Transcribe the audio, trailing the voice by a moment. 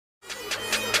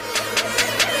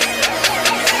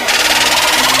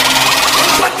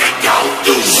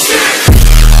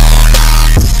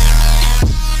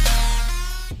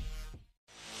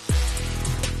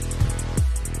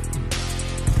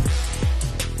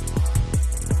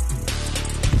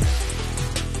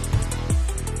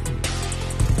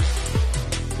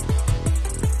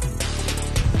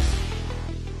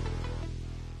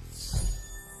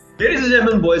Ladies and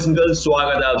gentlemen, boys and girls,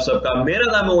 स्वागत है आप सबका। मेरा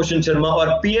नाम है ओशन शर्मा और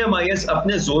PMIS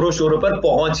अपने जोरों शोरों पर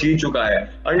पहुंच ही चुका है।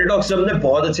 अंडरडॉग सब ने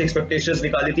बहुत अच्छी एक्सपेक्टेशंस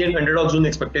निकाली थी एंड अंडरडॉग्स उन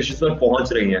एक्सपेक्टेशंस पर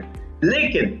पहुंच रही हैं।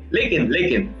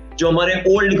 लेकिन जो हमारे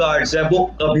ओल्ड गार्ड्स है वो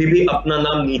कभी भी अपना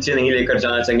नाम नीचे नहीं लेकर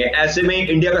जाना चाहेंगे। ऐसे में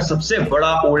इंडिया का सबसे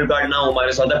बड़ा ओल्ड गार्ड नाम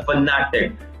हमारे साथ है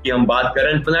फनाटिक की हम बात कर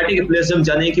रहे हैं। फनाटिक के प्लेयर से हम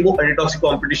जानेंगे कि वो अंडरडॉग्स की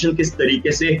कंपटीशन किस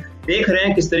तरीके से देख रहे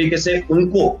हैं, किस तरीके से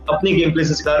उनको अपनी गेम प्ले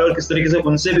से सिखा रहे हैं और किस तरीके से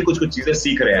उनसे भी कुछ चीजें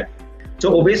सीख रहे हैं। तो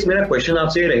ओबेस मेरा क्वेश्चन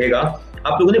आपसे ये रहेगा,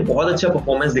 आप लोगों ने बहुत अच्छा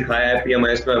परफॉर्मेंस दिखाया है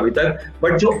PMIS में अभी तक,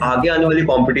 बट जो आगे आने वाली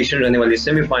कंपटीशन रहने वाली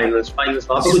सेमीफाइनल्स, फाइनल्स,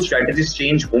 वहां पे कुछ स्ट्रेटजीज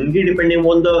चेंज होंगी depending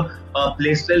on the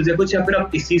play styles या कुछ, या फिर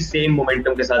आप इसी सेम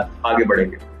मोमेंटम के साथ आगे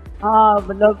बढ़ेंगे? हाँ,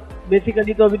 मतलब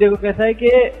बेसिकली तो अभी देखो कैसा है कि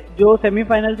जो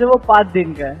सेमीफाइनल है वो 5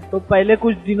 दिन का है, तो पहले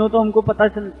कुछ दिनों तो हमको पता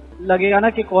लगेगा ना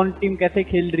कि कौन टीम कैसे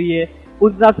खेल रही है।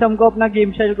 उस हिसाब से हमको अपना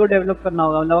गेम स्टाइल को डेवलप करना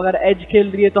होगा। मतलब अगर एज खेल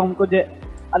रही है तो हमको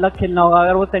अलग खेलना होगा,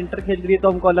 अगर वो सेंटर खेल रही है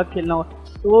तो हमको अलग खेलना होगा,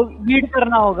 तो वो रीड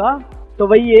करना होगा। तो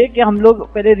वही है कि हम लोग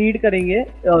पहले रीड करेंगे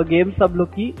गेम सब लोग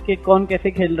की कि कौन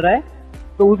कैसे खेल रहा है,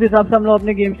 तो उस हिसाब से हम लोग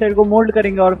अपने गेम स्टाइल को मोल्ड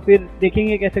करेंगे और फिर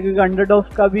देखेंगे कैसे, क्योंकि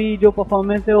अंडरडॉग्स का भी जो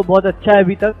परफॉर्मेंस है वो बहुत अच्छा है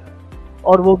अभी तक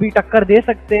और वो भी टक्कर दे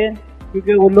सकते हैं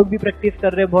क्योंकि वो लोग भी प्रैक्टिस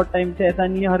कर रहे हैं बहुत टाइम से। ऐसा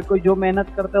नहीं है, हर कोई जो मेहनत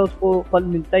करता है उसको फल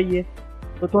मिलता ही है।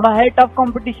 तो थोड़ा है, टफ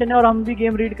कंपटीशन है और हम भी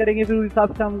गेम रीड करेंगे, फिर उस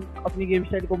हिसाब से हम अपनी गेम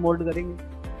स्टाइल को मोल्ड करेंगे।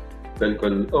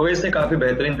 बिल्कुल, ओवेस ने काफी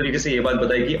बेहतरीन तरीके से ये बात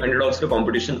बताई कि अंडरडॉग्स का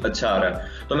कंपटीशन अच्छा आ रहा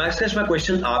है। तो मैक्स मैं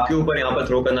क्वेश्चन आपके ऊपर यहाँ पर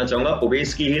थ्रो करना चाहूंगा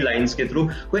ओवेस की ही लाइंस के थ्रू।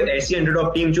 कोई ऐसी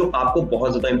अंडरडॉग टीम जो आपको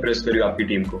बहुत ज्यादा इंप्रेस करी आपकी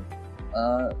टीम को?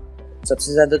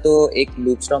 सबसे ज्यादा तो एक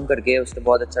लूप स्टॉर्म करके उसने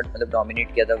बहुत अच्छा मतलब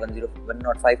डोमिनेट किया था।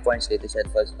 105 पॉइंट्स लिए थे शायद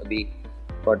फर्स्ट अभी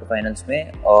क्वार्टर फाइनल्स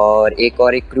में, और एक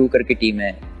क्रू करके टीम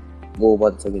है वो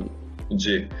बहुत अच्छा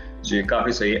खेली। जी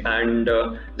काफी सही। एंड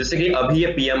जैसे कि अभी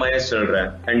ये PMIS चल रहा है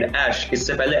एंड ऐश,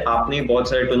 इससे पहले आपने बहुत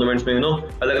सारे टूर्नामेंट्स में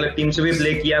अलग अलग टीम से भी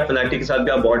प्ले किया है, फनाटिक के साथ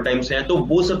भी आप बहुत टाइम से हैं, तो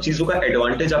वो सब चीजों का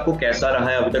एडवांटेज आपको कैसा रहा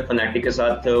है अभी तक फनाटिक के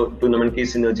साथ टूर्नामेंट की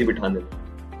सिनर्जी बिठाने में?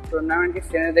 टूर्नामेंट की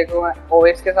सिनर्जी देखो,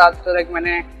 ओवेस के साथ तो लाइक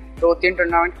मैंने 2-3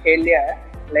 टूर्नामेंट खेल लिया है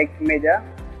लाइक मेजर,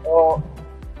 तो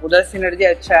उधर सिनर्जी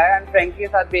अच्छा है एंड फ्रैंकी के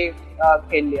साथ भी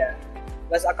खेल लिया है।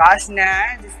 बस आकाश नया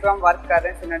है जिस पर हम वर्क कर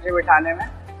रहे हैं सिनर्जी बिठाने में,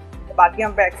 बाकी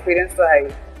हम पे एक्सपीरियंस तो है ही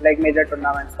लाइक मेजर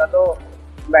टूर्नामेंट्स का, तो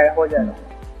हो जाएगा।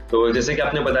 तो जैसे कि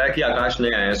आपने बताया कि आकाश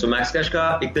नया है, सो मैक्स कैश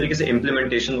का एक तरीके से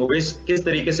इम्प्लीमेंटेशन हो गई, किस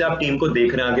तरीके से आप टीम को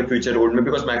देख रहे हैं आगे फ्यूचर रोड में,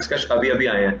 बिकॉज मैक्स कैश अभी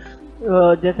आए हैं।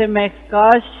 जैसे मैक्स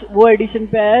कैश वो एडिशन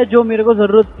पे आया है जो मेरे को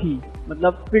जरूरत थी,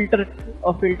 मतलब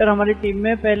फिल्टर हमारी टीम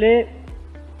में पहले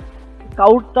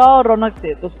स्काउट था और रौनक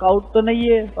थे, तो स्काउट तो नहीं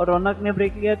है और रौनक ने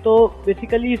ब्रेक किया, तो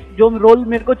बेसिकली जो रोल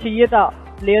मेरे को चाहिए था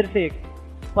प्लेयर से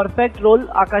परफेक्ट रोल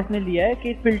आकाश ने लिया है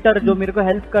कि फिल्टर जो मेरे को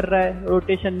हेल्प कर रहा है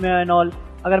रोटेशन में एंड ऑल।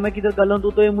 अगर मैं किधर गलत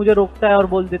हूँ तो ये मुझे रोकता है और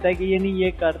बोल देता है कि ये नहीं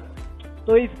ये कर,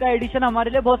 तो इसका एडिशन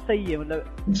हमारे लिए बहुत सही है।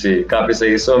 मतलब जी काफी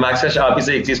सही। सो मैक्स आप ही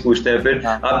से एक चीज पूछते हैं फिर,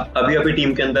 आप अभी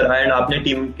टीम के अंदर आए एंड आपने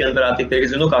टीम के अंदर आते तरीके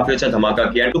से काफी अच्छा धमाका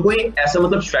किया, तो कोई ऐसा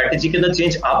मतलब स्ट्रेटेजी के अंदर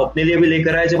चेंज आप अपने लिए भी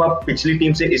लेकर आए जब आप पिछली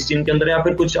टीम से इस टीम के अंदर, या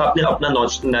फिर कुछ आपने अपना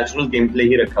नेचुरल गेम प्ले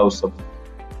ही रखा उस सब?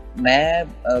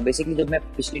 मैं बेसिकली जब मैं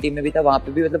पिछली टीम में भी था वहाँ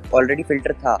पे भी मतलब ऑलरेडी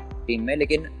फिल्टर था टीम में,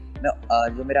 लेकिन मैं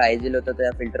जो मेरा आईजीएल होता था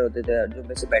या फिल्टर होते थे जो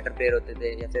मेरे से बेटर प्लेयर होते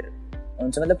थे या फिर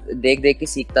उनसे मतलब देख के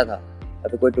सीखता था। या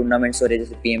फिर कोई टूर्नामेंट्स हो रहे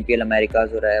जैसे PMPL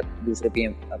अमेरिकाज हो रहा है, दूसरे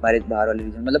PM हमारे बाहर वाले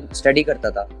रीजन, मतलब स्टडी करता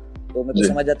था, तो मेरे को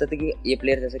समझ आता था कि ये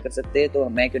प्लेयर जैसे कर सकते हैं तो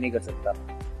मैं क्यों नहीं कर सकता।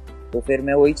 तो फिर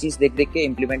मैं वही चीज़ देख के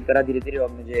इम्प्लीमेंट करा धीरे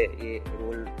और मुझे ये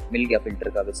रोल मिल गया फिल्टर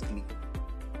का बेसिकली।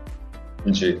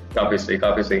 जी काफी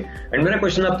सही। एंड मेरा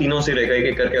क्वेश्चन आप तीनों से रहेगा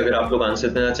एक करके, अगर आप लोग आंसर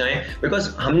देना चाहें, बिकॉज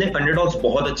हमने अंडरडॉग्स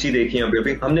बहुत अच्छी देखी है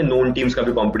अभी हमने नोन टीम्स का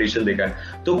भी कंपटीशन देखा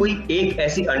है, तो कोई एक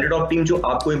ऐसी अंडरडॉग टीम जो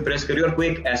आपको इंप्रेस करी और कोई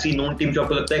एक ऐसी नोन टीम जो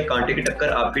आपको लगता है कांटे की टक्कर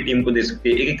आपकी टीम को दे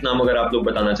सकती है? एक नाम अगर आप लोग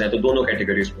बताना चाहें तो दोनों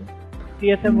कैटेगरीज में।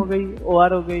 TSM हो गई,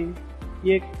 OR हो गई,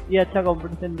 ये अच्छा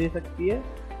कंपटीशन दे सकती है।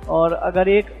 और अगर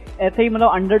एक ऐसे ही मतलब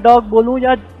अंडरडॉग बोलूं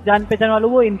या जान पहचान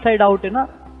वालों, वो इनसाइड आउट है ना,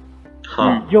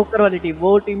 हाँ, जोकर वाली टीम,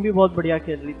 वो टीम भी बहुत बढ़िया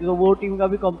खेल रही थी, तो वो टीम का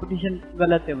भी कंपटीशन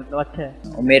गलत है, मतलब अच्छा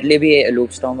है। मेरे लिए भी लूप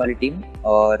स्टॉर्म वाली टीम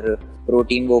और प्रो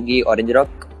टीम होगी ऑरेंज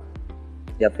रॉक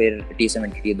या फिर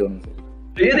T70, दोनों से।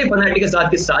 तो ये फनाटिक के साथ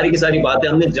की सारी बातें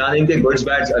हमने जाने के goods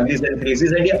beds अगलीज and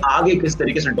crazies and ये आगे किस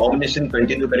तरीके से डोमिनेशन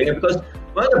कंटिन्यू करेंगे, because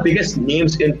one of the biggest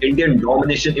names in Indian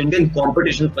domination, Indian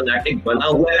competition fanatic बना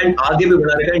हुआ है एंड आगे भी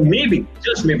बना रहेगा, and may be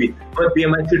just may be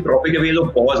PMIS की ट्रॉफी के भी ये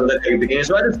लोग बहुत ज्यादा खरीदेंगे।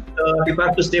 So if I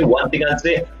have to से वन थिंग, आई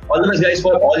से all the best guys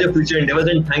for all your future endeavours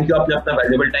and thank you, आपने अपना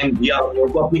वैल्यूएबल टाइम दिया हम लोगों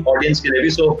को अपनी ऑडियंस के लिए भी।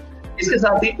 सो इसके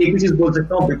साथ ही एक ही चीज बोल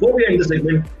सकता हूँ before we and the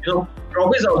segment,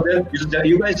 trophies out there,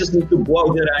 you guys just need to go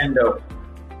out there and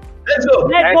let's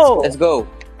go.